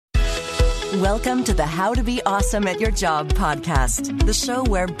Welcome to the How to Be Awesome at Your Job podcast, the show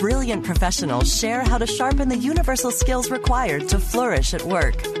where brilliant professionals share how to sharpen the universal skills required to flourish at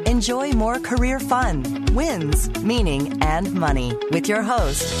work. Enjoy more career fun, wins, meaning, and money with your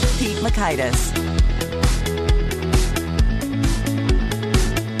host, Pete Mockaitis.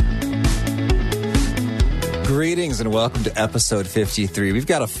 Greetings and welcome to episode 53. We've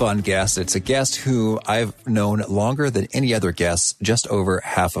got a fun guest. It's a guest who I've known longer than any other guest, just over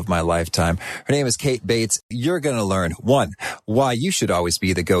half of my lifetime. Her name is Kate Bates. You're going to learn, 1, why you should always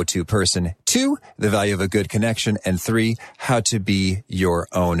be the go-to person, 2, the value of a good connection, and 3, how to be your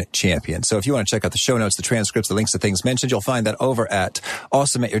own champion. So if you want to check out the show notes, the transcripts, the links to things mentioned, you'll find that over at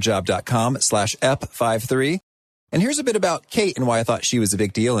awesomeatyourjob.com/ep53. And here's a bit about Kate and why I thought she was a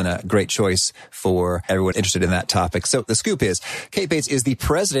big deal and a great choice for everyone interested in that topic. So the scoop is, Kate Bates is the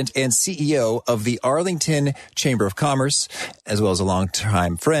president and CEO of the Arlington Chamber of Commerce, as well as a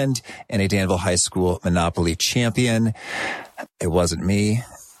longtime friend and a Danville High School Monopoly champion. It wasn't me.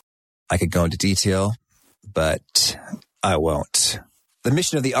 I could go into detail, but I won't. The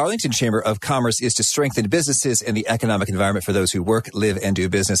mission of the Arlington Chamber of Commerce is to strengthen businesses and the economic environment for those who work, live, and do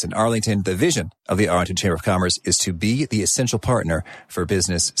business in Arlington. The vision of the Arlington Chamber of Commerce is to be the essential partner for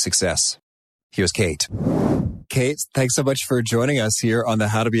business success. Here's Kate. Kate, thanks so much for joining us here on the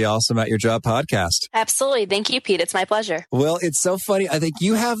How to Be Awesome at Your Job podcast. Absolutely. Thank you, Pete. It's my pleasure. Well, it's so funny. I think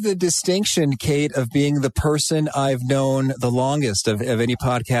you have the distinction, Kate, of being the person I've known the longest of any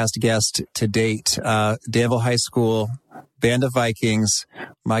podcast guest to date. Danville High School, Band of Vikings.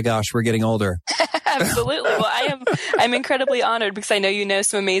 My gosh, we're getting older. Absolutely. Well, I'm incredibly honored because I know you know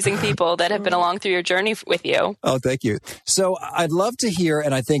some amazing people that have been along through your journey with you. Oh, thank you. So I'd love to hear,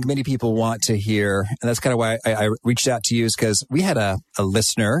 and I think many people want to hear, and that's kind of why I reached out to you, is because we had a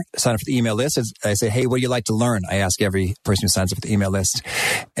listener sign up for the email list. I say, hey, what do you like to learn? I ask every person who signs up for the email list.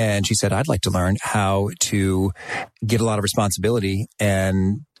 And she said, I'd like to learn how to get a lot of responsibility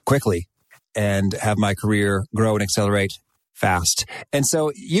and quickly and have my career grow and accelerate fast. And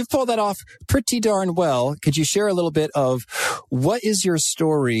so you've pulled that off pretty darn well. Could you share a little bit of what is your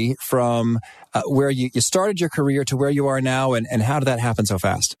story from where you started your career to where you are now, and how did that happen so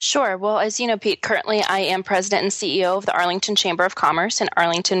fast? Sure. Well, as you know, Pete, currently I am president and CEO of the Arlington Chamber of Commerce in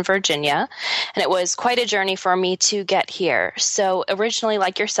Arlington, Virginia. And it was quite a journey for me to get here. So originally,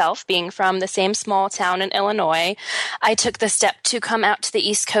 like yourself, being from the same small town in Illinois, I took the step to come out to the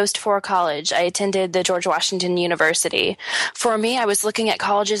East Coast for college. I attended the George Washington University. For me, I was looking at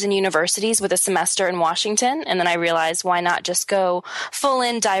colleges and universities with a semester in Washington, and then I realized why not just go full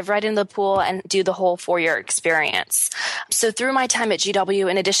in, dive right into the pool, and do the whole 4-year experience. So through my time at GW,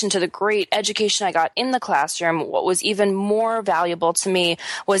 in addition to the great education I got in the classroom, what was even more valuable to me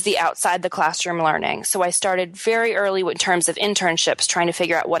was the outside the classroom learning. So I started very early in terms of internships, trying to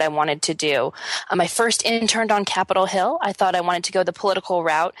figure out what I wanted to do. I first interned on Capitol Hill. I thought I wanted to go the political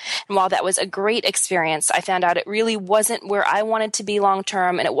route. And while that was a great experience, I found out it really wasn't where I wanted to be long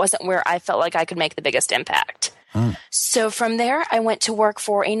term, and it wasn't where I felt like I could make the biggest impact. So from there, I went to work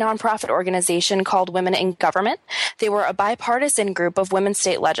for a nonprofit organization called Women in Government. They were a bipartisan group of women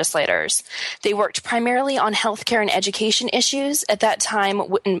state legislators. They worked primarily on healthcare and education issues. At that time,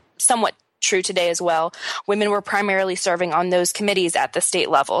 and somewhat true today as well, women were primarily serving on those committees at the state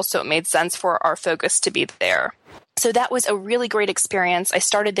level, so it made sense for our focus to be there. So that was a really great experience. I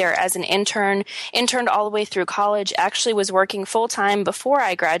started there as an interned all the way through college, actually was working full-time before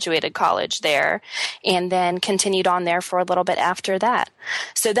I graduated college there, and then continued on there for a little bit after that.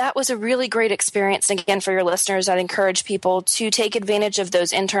 So that was a really great experience. And again, for your listeners, I'd encourage people to take advantage of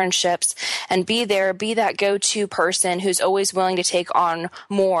those internships and be that go-to person who's always willing to take on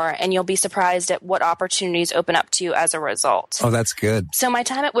more, and you'll be surprised at what opportunities open up to you as a result. Oh, that's good. So my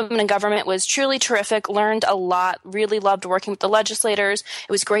time at Women in Government was truly terrific, learned a lot, really loved working with the legislators.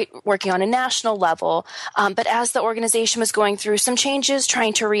 It was great working on a national level. But as the organization was going through some changes,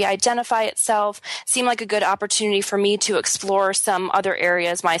 trying to re-identify itself, seemed like a good opportunity for me to explore some other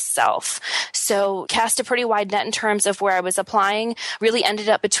areas myself. So cast a pretty wide net in terms of where I was applying, really ended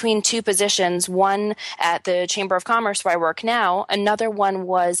up between 2 positions, one at the Chamber of Commerce where I work now, another one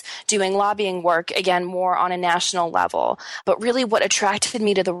was doing lobbying work, again, more on a national level. But really what attracted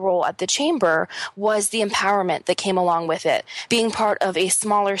me to the role at the Chamber was the empowerment that came along with it, being part of a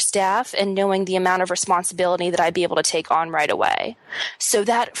smaller staff and knowing the amount of responsibility that I'd be able to take on right away. So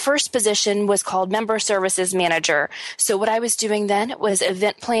that first position was called Member Services Manager. So what I was doing then was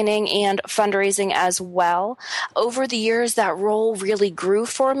event planning and fundraising fundraising as well. Over the years, that role really grew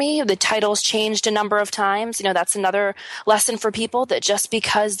for me. The titles changed a number of times. That's another lesson for people, that just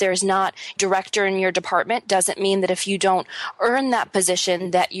because there's not director in your department doesn't mean that if you don't earn that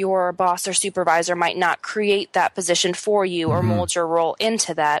position, that your boss or supervisor might not create that position for you or mold your role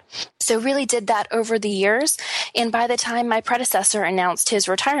into that. So really did that over the years. And by the time my predecessor announced his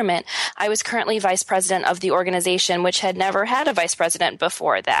retirement, I was currently vice president of the organization, which had never had a vice president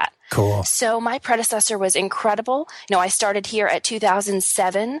before that. Cool. So my predecessor was incredible. I started here at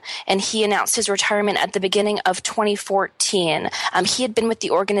 2007, and he announced his retirement at the beginning of 2014. He had been with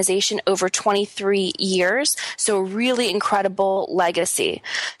the organization over 23 years, so a really incredible legacy.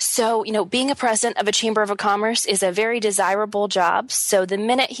 So, being a president of a Chamber of Commerce is a very desirable job. So the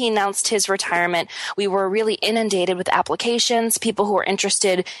minute he announced his retirement, we were really inundated with applications, people who were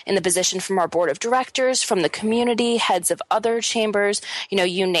interested in the position from our board of directors, from the community, heads of other chambers,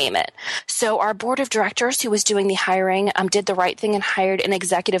 you name it. So our board of directors, who was doing the hiring, did the right thing and hired an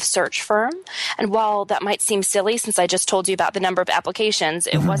executive search firm. And while that might seem silly, since I just told you about the number of applications,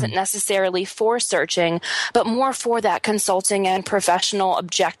 it wasn't necessarily for searching, but more for that consulting and professional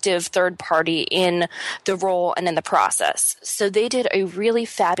objective third party in the role and in the process. So they did a really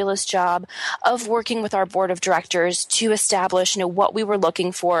fabulous job of working with our board of directors to establish, what we were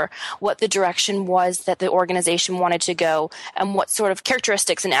looking for, what the direction was that the organization wanted to go, and what sort of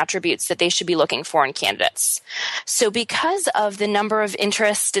characteristics and attributes that they should be looking for in candidates. So because of the number of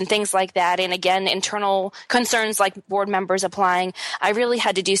interest and things like that, and again, internal concerns like board members applying, I really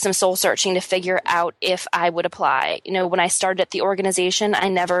had to do some soul searching to figure out if I would apply. When I started at the organization, I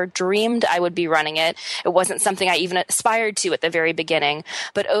never dreamed I would be running it. It wasn't something I even aspired to at the very beginning.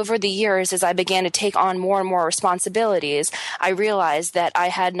 But over the years, as I began to take on more and more responsibilities, I realized that I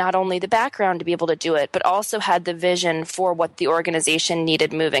had not only the background to be able to do it, but also had the vision for what the organization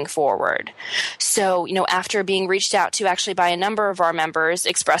needed moving forward. So, after being reached out to actually by a number of our members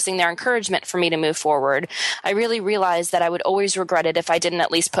expressing their encouragement for me to move forward, I really realized that I would always regret it if I didn't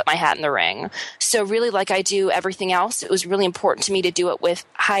at least put my hat in the ring. So really, like I do everything else, it was really important to me to do it with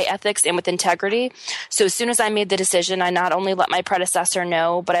high ethics and with integrity. So as soon as I made the decision, I not only let my predecessor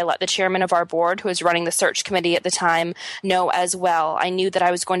know, but I let the chairman of our board, who was running the search committee at the time, know as well. I knew that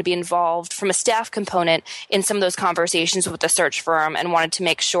I was going to be involved from a staff component in some of those conversations with the search firm, and wanted to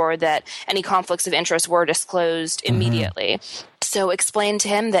make sure that any conflicts of interest were disclosed immediately. So explained to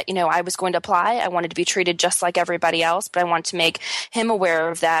him that, I was going to apply. I wanted to be treated just like everybody else, but I wanted to make him aware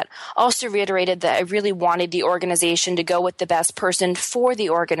of that. Also reiterated that I really wanted the organization to go with the best person for the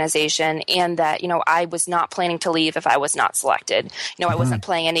organization, and that, I was not planning to leave if I was not selected. I wasn't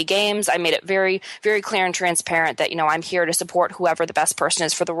playing any games. I made it very, very clear and transparent that, I'm here to support whoever the best person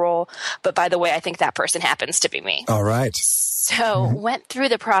is for the role. But by the way, I think that person happens to be me. All right. So went through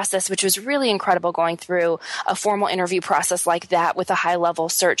the process, which was really incredible, going through a formal interview process like that with a high-level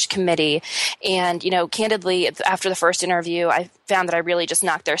search committee. And, candidly, after the first interview, I found that I really just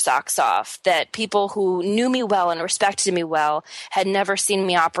knocked their socks off, that people who knew me well and respected me well had never seen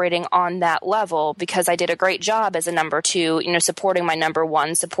me operating on that level, because I did a great job as a number two, supporting my number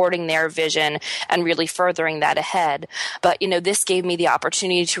one, supporting their vision and really furthering that ahead. But, this gave me the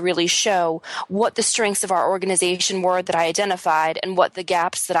opportunity to really show what the strengths of our organization were that I identified, and what the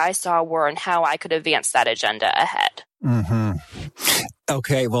gaps that I saw were, and how I could advance that agenda ahead.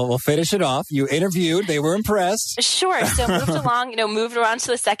 Okay, well, we'll finish it off. You interviewed. They were impressed. Sure. So moved around to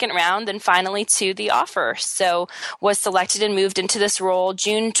the second round, and finally to the offer. So was selected and moved into this role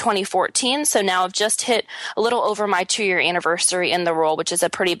June 2014. So now I've just hit a little over my 2-year anniversary in the role, which is a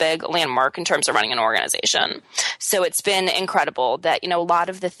pretty big landmark in terms of running an organization. So it's been incredible that, a lot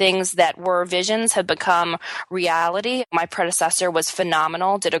of the things that were visions have become reality. My predecessor was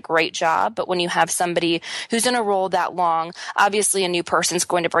phenomenal, did a great job. But when you have somebody who's in a role that long, obviously a new person's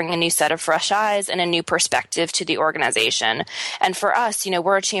going to bring a new set of fresh eyes and a new perspective to the organization. And for us,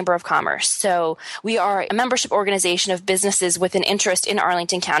 we're a chamber of commerce. So we are a membership organization of businesses with an interest in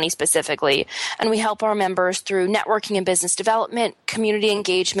Arlington County specifically. And we help our members through networking and business development, community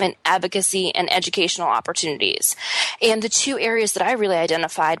engagement, advocacy, and educational opportunities. And the two areas that I really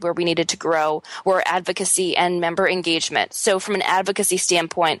identified where we needed to grow were advocacy and member engagement. So from an advocacy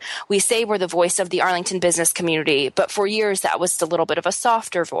standpoint, we say we're the voice of the Arlington business community, but for years that was a little bit of a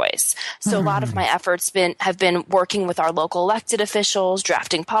softer voice. So a lot of my efforts have been working with our local elected officials,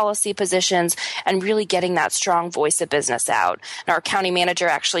 drafting policy positions, and really getting that strong voice of business out. And our county manager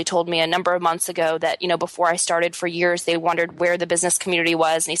actually told me a number of months ago that, before I started, for years, they wondered where the business community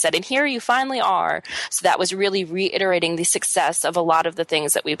was. And he said, and here you finally are. So that was really reiterating the success of a lot of the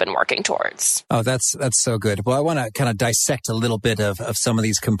things that we've been working towards. Oh, that's so good. Well, I want to kind of dissect a little bit of some of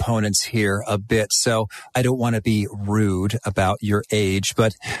these components here a bit. So I don't want to be rude about your age,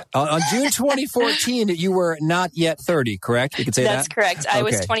 but on June 2014, you were not yet 30, correct? You could say that's that? Correct. I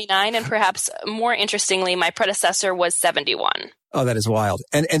was 29, and perhaps more interestingly, my predecessor was 71. Oh, that is wild.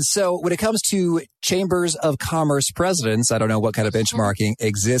 And so when it comes to chambers of commerce presidents, I don't know what kind of benchmarking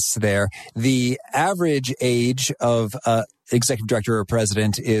exists there. The average age of executive director or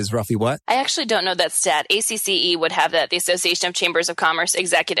president is roughly what? I actually don't know that stat. ACCE would have that, the Association of Chambers of Commerce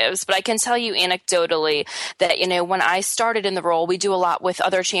Executives. But I can tell you anecdotally that, when I started in the role, we do a lot with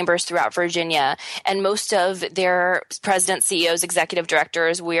other chambers throughout Virginia. And most of their presidents, CEOs, executive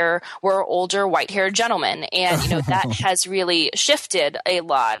directors, we're older, white-haired gentlemen. And, that has really shifted a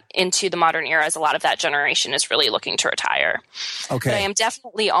lot into the modern era, as a lot of that generation is really looking to retire. Okay. But I am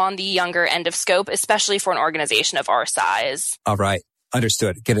definitely on the younger end of scope, especially for an organization of our size. All right.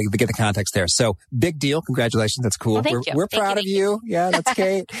 Understood. Get the context there. So big deal. Congratulations. That's cool. Well, thank you. We're proud of you. Yeah, that's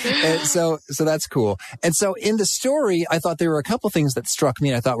Kate. And so that's cool. And so in the story, I thought there were a couple things that struck me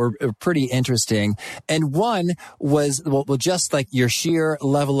and I thought were pretty interesting. And one was, well, just like your sheer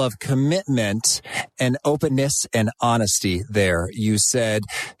level of commitment and openness and honesty there. You said,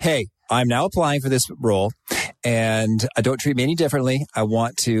 hey, I'm now applying for this role and don't treat me any differently. I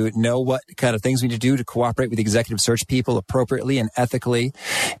want to know what kind of things we need to do to cooperate with the executive search people appropriately and ethically.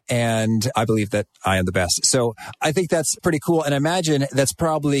 And I believe that I am the best. So I think that's pretty cool. And I imagine that's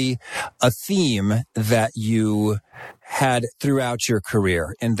probably a theme that you had throughout your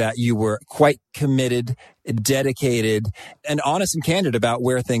career, in that you were quite committed, dedicated, and honest and candid about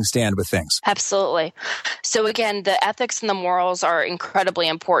where things stand with things. Absolutely. So again, the ethics and the morals are incredibly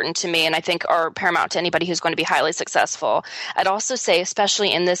important to me, and I think are paramount to anybody who's going to be highly successful. I'd also say,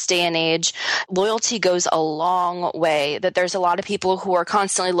 especially in this day and age, loyalty goes a long way. That there's a lot of people who are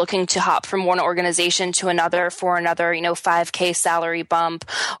constantly looking to hop from one organization to another for another, $5K salary bump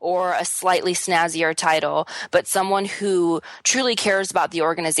or a slightly snazzier title. But someone who truly cares about the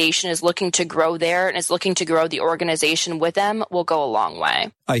organization, is looking to grow there, and is looking to grow the organization with them, will go a long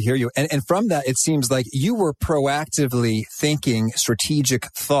way. I hear you. And from that, it seems like you were proactively thinking strategic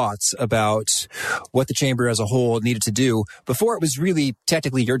thoughts about what the chamber as a whole needed to do before it was really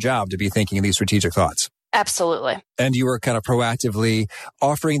technically your job to be thinking these strategic thoughts. Absolutely. And you were kind of proactively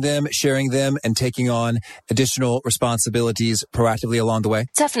offering them, sharing them, and taking on additional responsibilities proactively along the way?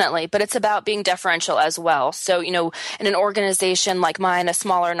 Definitely. But it's about being deferential as well. So, in an organization like mine, a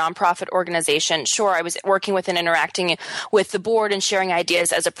smaller nonprofit organization, sure, I was working with and interacting with the board and sharing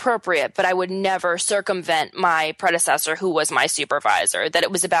ideas as appropriate, but I would never circumvent my predecessor, who was my supervisor. That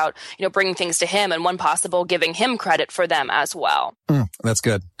it was about, bringing things to him, and when possible, giving him credit for them as well. That's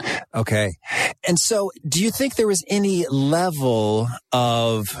good. Okay. And so do you think there was any level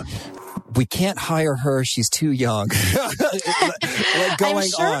of, we can't hire her, she's too young, I'm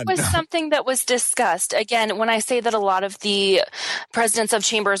sure it was something that was discussed. Again, when I say that a lot of the presidents of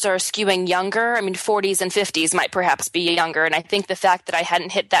chambers are skewing younger, 40s and 50s might perhaps be younger. And I think the fact that I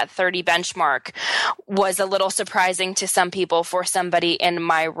hadn't hit that 30 benchmark was a little surprising to some people for somebody in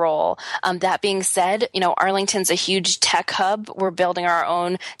my role. That being said, Arlington's a huge tech hub. We're building our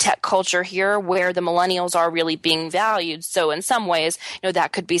own tech culture here where the millennials are really being valued. So in some ways,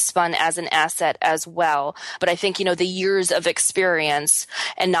 that could be spun as an asset as well. But I think, the years of experience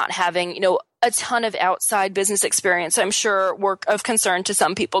and not having, a ton of outside business experience, I'm sure, were of concern to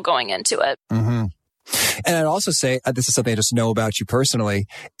some people going into it. Mm-hmm. And I'd also say, this is something I just know about you personally,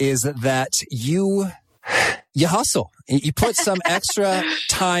 is that you hustle. You put some extra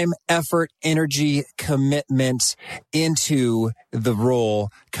time, effort, energy, commitment into the role,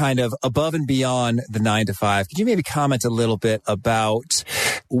 kind of above and beyond the 9 to 5. Could you maybe comment a little bit about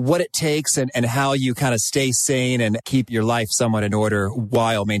what it takes and how you kind of stay sane and keep your life somewhat in order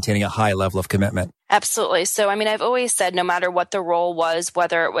while maintaining a high level of commitment? Absolutely. So, I've always said no matter what the role was,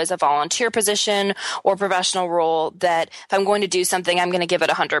 whether it was a volunteer position or professional role, that if I'm going to do something, I'm going to give it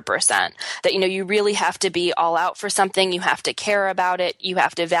 100%. That, you really have to be all out for something. You have to care about it. You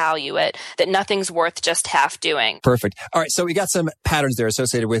have to value it. That nothing's worth just half doing. Perfect. All right. So we got some patterns there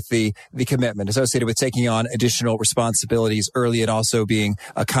associated with the commitment, associated with taking on additional responsibilities early and also being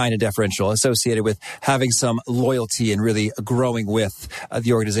kind and deferential, associated with having some loyalty and really growing with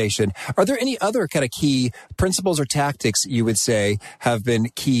the organization. Are there any other kind kind of key principles or tactics you would say have been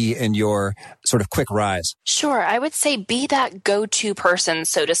key in your sort of quick rise? Sure. I would say be that go-to person,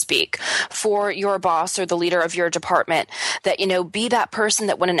 so to speak, for your boss or the leader of your department. That, be that person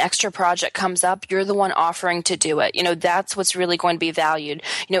that when an extra project comes up, you're the one offering to do it. That's what's really going to be valued.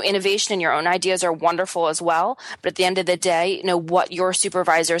 Innovation and your own ideas are wonderful as well. But at the end of the day, what your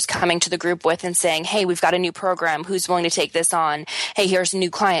supervisor is coming to the group with and saying, hey, we've got a new program. Who's willing to take this on? Hey, here's a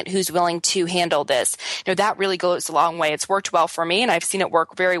new client. Who's willing to handle this? That really goes a long way. It's worked well for me, and I've seen it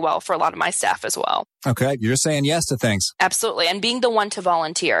work very well for a lot of my staff as well. Okay. You're saying yes to things. Absolutely. And being the one to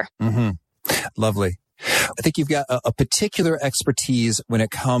volunteer. Mm-hmm. Lovely. I think you've got a particular expertise when it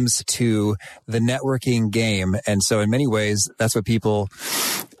comes to the networking game. And so in many ways, that's what people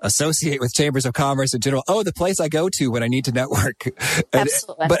associate with chambers of commerce in general. Oh, the place I go to when I need to network.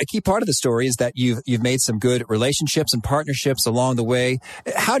 Absolutely. But a key part of the story is that you've made some good relationships and partnerships along the way.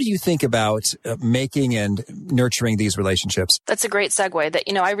 How do you think about making and nurturing these relationships? That's a great segue. That,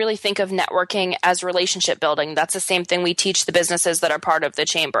 I really think of networking as relationship building. That's the same thing we teach the businesses that are part of the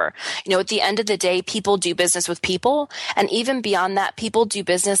chamber. At the end of the day, people do business with people. And even beyond that, people do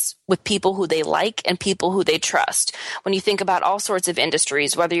business with people who they like and people who they trust. When you think about all sorts of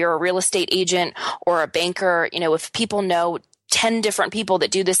industries, whether you're a real estate agent or a banker, if people know 10 different people that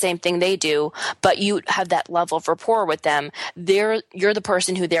do the same thing they do, but you have that level of rapport with them, you're the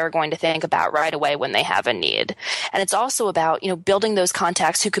person who they're going to think about right away when they have a need. And it's also about, building those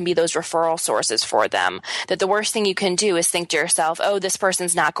contacts who can be those referral sources for them. That the worst thing you can do is think to yourself, oh, this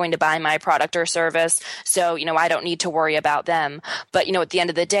person's not going to buy my product or service, so, I don't need to worry about them. But, at the end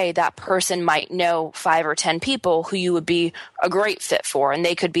of the day, that person might know 5 or 10 people who you would be a great fit for, and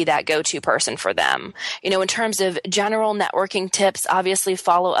they could be that go-to person for them. In terms of general networking tips, obviously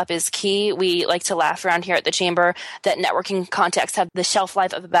follow up is key. We like to laugh around here at the chamber that networking contacts have the shelf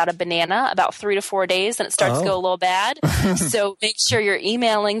life of about a banana, about 3 to 4 days, and it starts to go a little bad. So make sure you're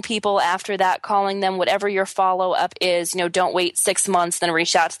emailing people after that, calling them, whatever your follow up is. Don't wait 6 months, then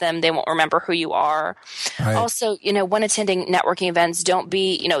reach out to them. They won't remember who you are. Right. Also, when attending networking events, don't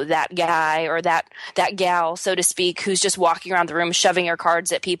be, that guy or that gal, so to speak, who's just walking around the room, shoving your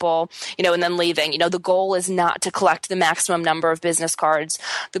cards at people, and then leaving. The goal is not to collect the maximum number of business cards.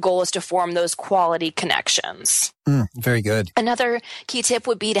 The goal is to form those quality connections. Very good. Another key tip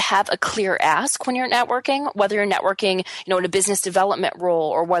would be to have a clear ask when you're networking, whether you're networking, in a business development role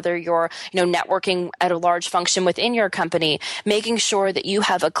or whether you're, networking at a large function within your company, making sure that you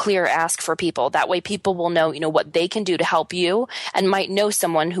have a clear ask for people. That way people will know, what they can do to help you and might know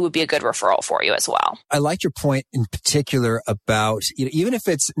someone who would be a good referral for you as well. I like your point in particular about, even if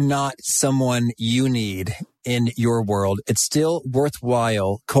it's not someone you need in your world, it's still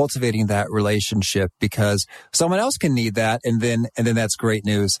worthwhile cultivating that relationship because someone else can need that. And then that's great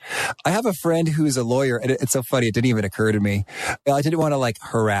news. I have a friend who's a lawyer, and it's so funny. It didn't even occur to me. I didn't want to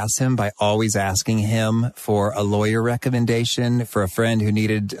harass him by always asking him for a lawyer recommendation for a friend who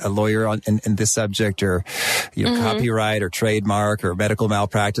needed a lawyer in this subject or, copyright or trademark or medical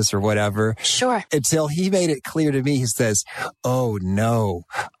malpractice or whatever. Sure. Until he made it clear to me, he says, oh no,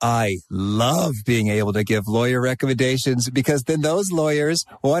 I love being able to give lawyer recommendations because then those lawyers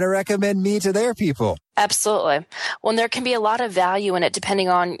want to recommend me to their people. Absolutely. Well, and there can be a lot of value in it depending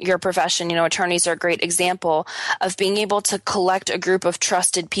on your profession. Attorneys are a great example of being able to collect a group of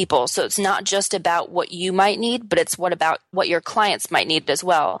trusted people. So it's not just about what you might need, but it's about what your clients might need as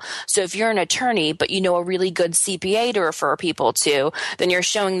well. So if you're an attorney, but you know a really good CPA to refer people to, then you're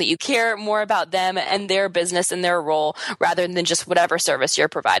showing that you care more about them and their business and their role rather than just whatever service you're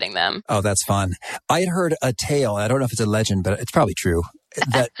providing them. Oh, that's fun. I had heard a tale. I don't know if it's a legend, but it's probably true.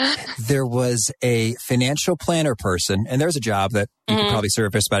 That there was a financial planner person, and there's a job that you could probably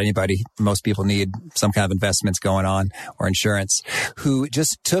serve just about anybody. Most people need some kind of investments going on or insurance, who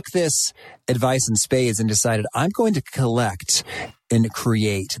just took this advice in spades and decided, I'm going to collect and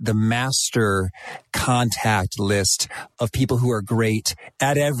create the master contact list of people who are great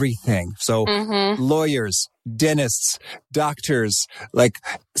at everything. So lawyers, dentists, doctors,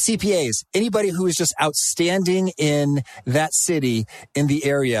 CPAs, anybody who is just outstanding in that city, in the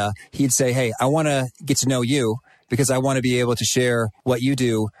area, he'd say, hey, I want to get to know you because I want to be able to share what you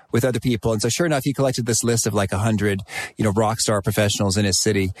do with other people. And so sure enough, he collected this list of 100, rock star professionals in his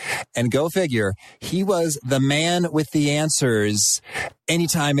city. And go figure, he was the man with the answers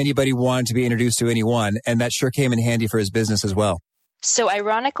anytime anybody wanted to be introduced to anyone. And that sure came in handy for his business as well. So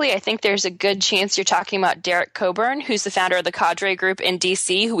ironically, I think there's a good chance you're talking about Derek Coburn, who's the founder of the Cadre Group in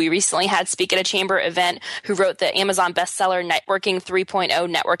DC, who we recently had speak at a chamber event, who wrote the Amazon bestseller Networking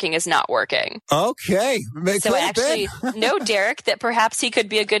 3.0, Networking is Not Working. Okay. So I actually know Derek that perhaps he could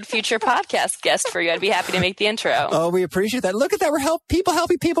be a good future podcast guest for you. I'd be happy to make the intro. Oh, we appreciate that. Look at that. We're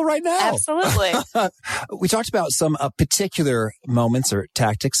helping people right now. Absolutely. We talked about some particular moments or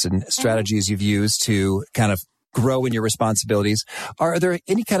tactics and strategies you've used to kind of grow in your responsibilities. Are there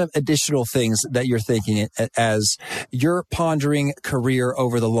any kind of additional things that you're thinking as you're pondering career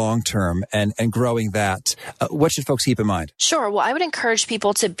over the long term and growing that? What should folks keep in mind? Sure. Well, I would encourage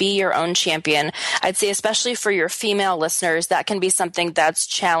people to be your own champion. I'd say, especially for your female listeners, that can be something that's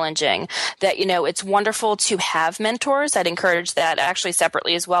challenging. That, it's wonderful to have mentors. I'd encourage that actually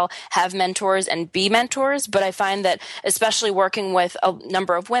separately as well. Have mentors and be mentors. But I find that especially working with a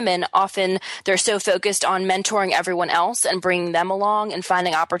number of women, often they're so focused on mentoring everyone else and bringing them along and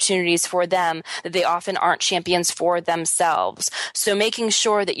finding opportunities for them that they often aren't champions for themselves. So making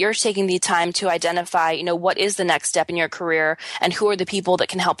sure that you're taking the time to identify, what is the next step in your career and who are the people that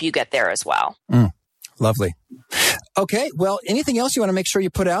can help you get there as well. Lovely. Okay. Well, anything else you want to make sure you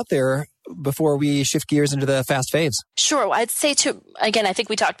put out there before we shift gears into the fast faves? Sure. Well, I'd say again, I think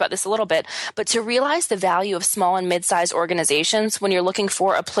we talked about this a little bit, but to realize the value of small and mid-sized organizations when you're looking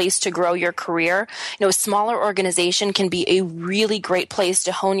for a place to grow your career, a smaller organization can be a really great place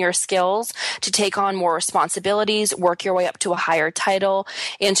to hone your skills, to take on more responsibilities, work your way up to a higher title,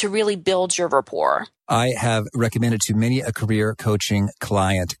 and to really build your rapport. I have recommended to many a career coaching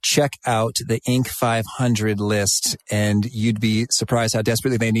client, check out the Inc. 500 list, and you'd be surprised how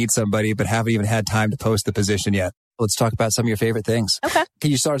desperately they need somebody, but haven't even had time to post the position yet. Let's talk about some of your favorite things. Okay.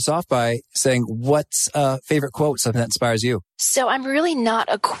 Can you start us off by saying what's a favorite quote, something that inspires you? So I'm really not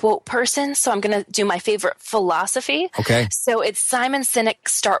a quote person, so I'm going to do my favorite philosophy. Okay. So it's Simon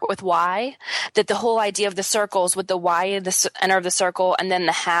Sinek's Start with Why, that the whole idea of the circles with the why at the center of the circle and then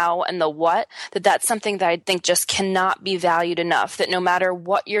the how and the what, that's something that I think just cannot be valued enough, that no matter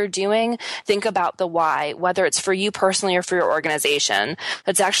what you're doing, think about the why, whether it's for you personally or for your organization.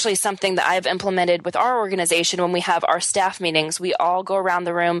 That's actually something that I've implemented with our organization. When we have our staff meetings, we all go around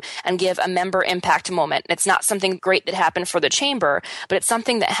the room and give a member impact moment. It's not something great that happened for the chamber, but it's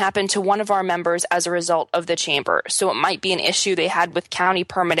something that happened to one of our members as a result of the chamber. So it might be an issue they had with county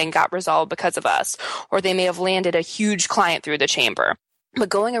permitting got resolved because of us, or they may have landed a huge client through the chamber. But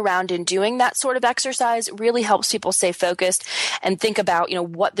going around and doing that sort of exercise really helps people stay focused and think about,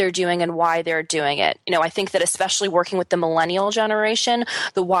 what they're doing and why they're doing it. I think that especially working with the millennial generation,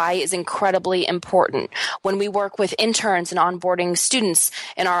 the why is incredibly important. When we work with interns and onboarding students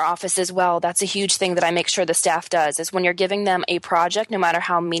in our office as well, that's a huge thing that I make sure the staff does, is when you're giving them a project, no matter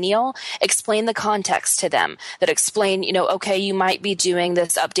how menial, explain the context to them, that explain, okay, you might be doing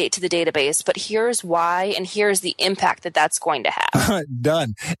this update to the database, but here's why, and here's the impact that that's going to have.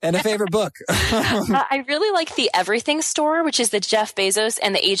 Done. And a favorite book? I really like The Everything Store, which is the Jeff Bezos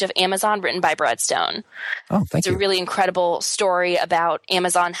and the Age of Amazon, written by Brad Stone. Oh, thank you. It's a really incredible story about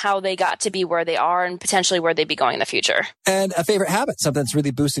Amazon, how they got to be where they are and potentially where they'd be going in the future. And a favorite habit, something that's really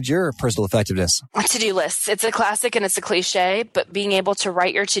boosted your personal effectiveness? To-do lists. It's a classic and it's a cliche, but being able to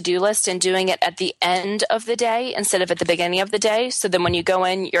write your to-do list and doing it at the end of the day instead of at the beginning of the day. So then when you go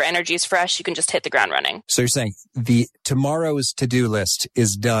in, your energy is fresh. You can just hit the ground running. So you're saying the tomorrow's to-do list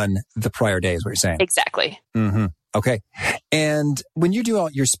is done the prior day is what you're saying? Exactly. Mm-hmm. Okay. And when you do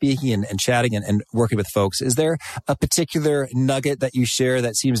all your speaking and chatting and working with folks, is there a particular nugget that you share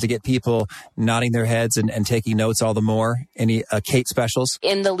that seems to get people nodding their heads and taking notes all the more? Any Kate specials?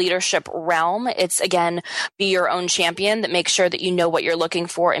 In the leadership realm, it's, again, be your own champion, that makes sure that you know what you're looking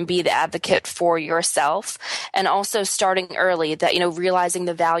for and be the advocate for yourself. And also starting early, that, realizing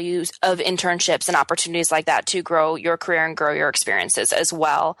the values of internships and opportunities like that to grow your career and grow your experiences as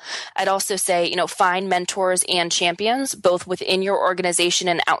well. I'd also say, find mentors and champions, both within your organization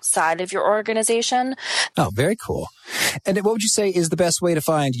and outside of your organization. Oh, very cool. And what would you say is the best way to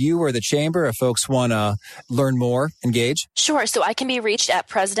find you or the chamber if folks want to learn more, engage? Sure. So I can be reached at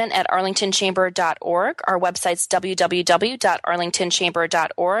president@arlingtonchamber.org. Our website's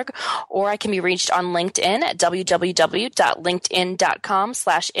www.arlingtonchamber.org, or I can be reached on LinkedIn at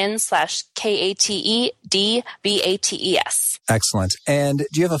www.linkedin.com/in/KATEDBATES. Excellent. And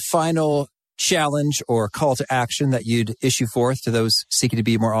do you have a final challenge or call to action that you'd issue forth to those seeking to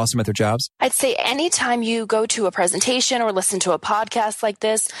be more awesome at their jobs? I'd say anytime you go to a presentation or listen to a podcast like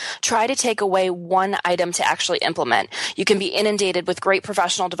this, try to take away one item to actually implement. You can be inundated with great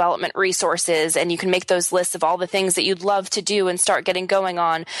professional development resources, and you can make those lists of all the things that you'd love to do and start getting going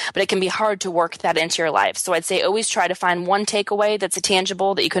on, but it can be hard to work that into your life. So I'd say always try to find one takeaway that's a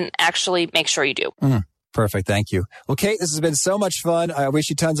tangible that you can actually make sure you do. Perfect. Thank you. Well, Kate, this has been so much fun. I wish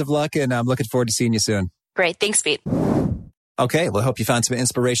you tons of luck, and I'm looking forward to seeing you soon. Great. Thanks, Pete. Okay, well, I hope you found some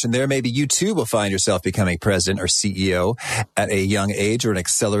inspiration there. Maybe you too will find yourself becoming president or CEO at a young age or an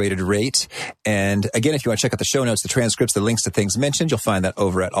accelerated rate. And again, if you want to check out the show notes, the transcripts, the links to things mentioned, you'll find that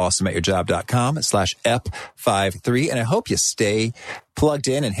over at awesomeatyourjob.com/EP53. And I hope you stay plugged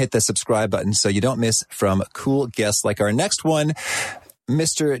in and hit the subscribe button so you don't miss from cool guests like our next one,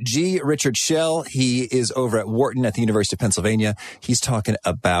 Mr. G. Richard Schell. He is over at Wharton at the University of Pennsylvania. He's talking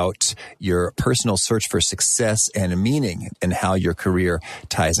about your personal search for success and meaning and how your career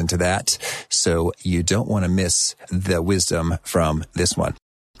ties into that. So you don't want to miss the wisdom from this one.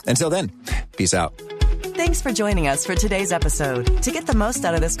 Until then, peace out. Thanks for joining us for today's episode. To get the most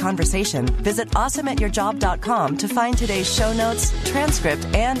out of this conversation, visit awesomeatyourjob.com to find today's show notes, transcript,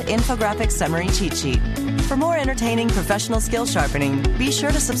 and infographic summary cheat sheet. For more entertaining professional skill sharpening, be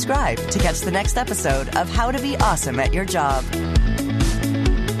sure to subscribe to catch the next episode of How to Be Awesome at Your Job.